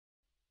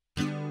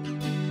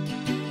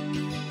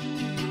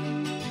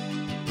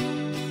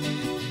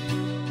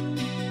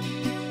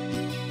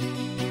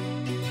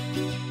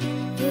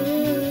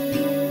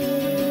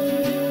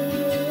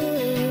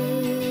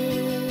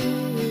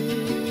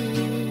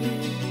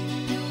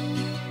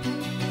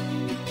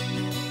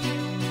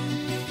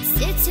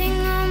sitting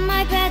on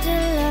my bed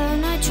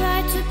alone. I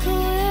tried to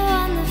call you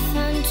on the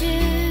phone too.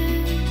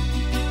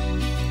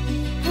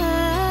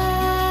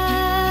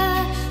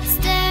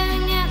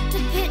 Staring at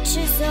the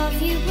pictures of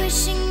you,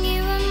 wishing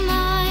you were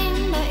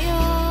mine, but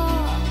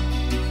you're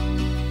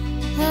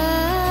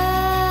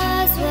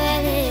hers.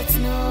 Well, it's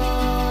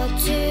not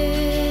too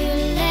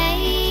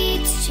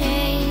late to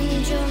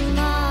change your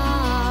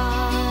mind.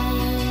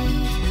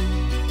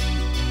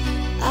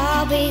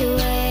 I'll be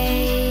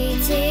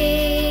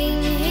waiting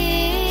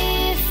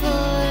here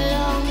for a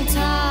long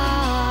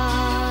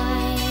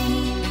time.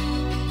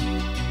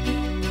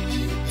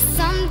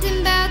 Something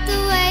about the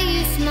way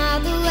you smile,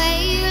 the way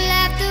you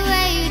laugh, the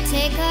way you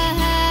take her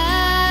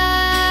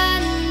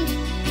hand.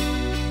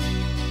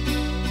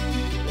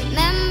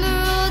 Remember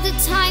all the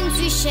times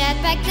we shared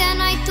back then.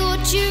 I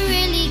thought you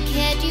really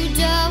cared. You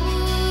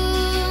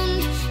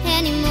don't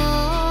anymore.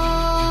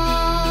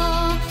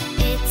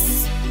 It's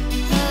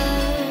her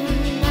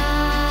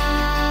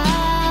now.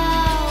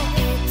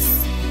 It's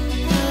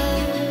her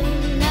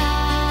now.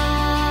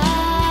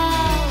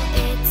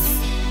 It's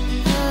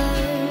her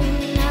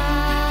now.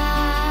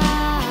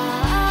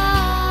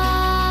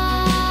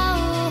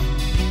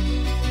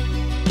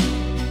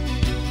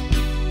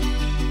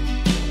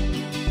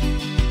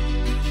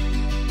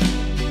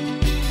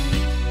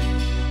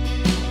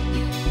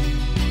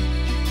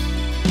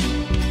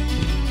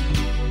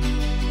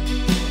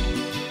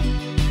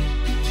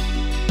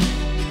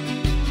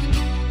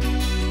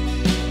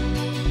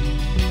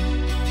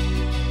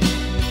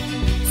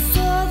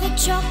 Saw the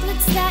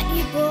chocolates that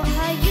you bought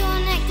her. Your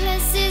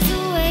necklace is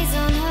always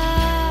on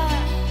her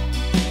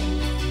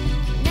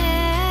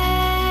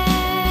neck.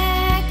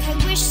 I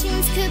wish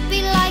things could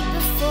be like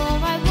before.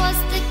 I was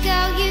the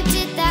girl you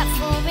did that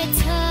for.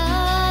 It's her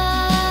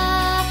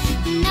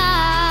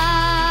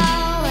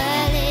now.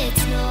 Well,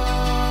 it's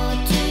not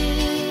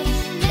too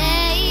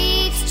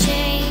late to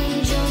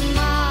change your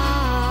mind.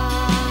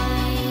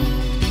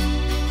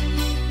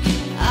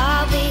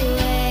 I'll be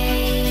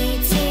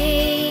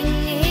waiting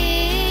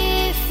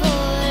here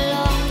for a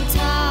long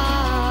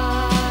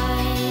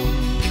time.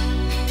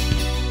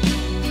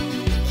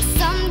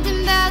 Something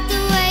about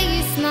the way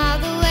you smile,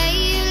 the way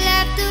you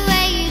laugh, the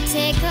way you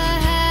take her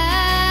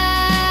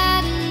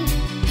hand.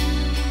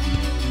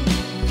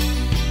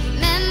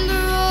 Remember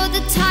all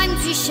the times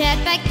we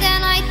shared back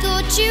then. I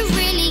thought you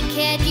really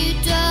cared. You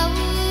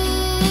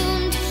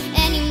don't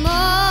anymore.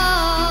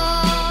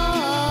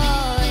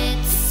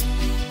 It's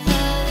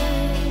her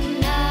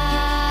now.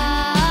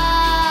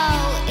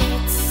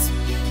 It's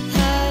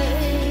her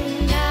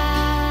now.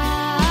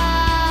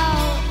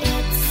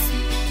 It's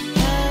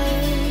her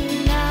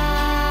now.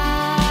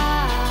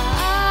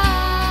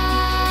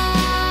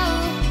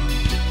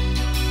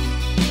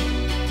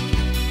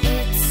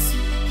 It's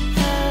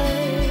her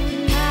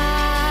now.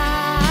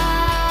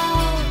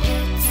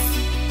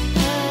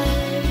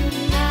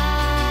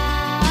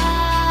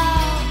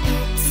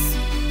 It's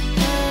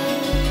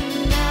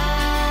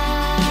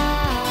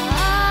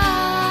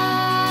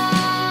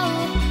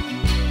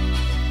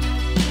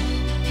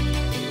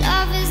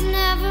Love is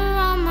never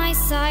on my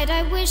side.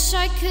 I wish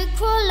I could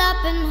crawl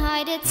up and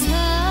hide. It's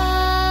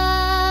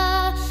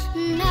her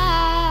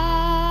now.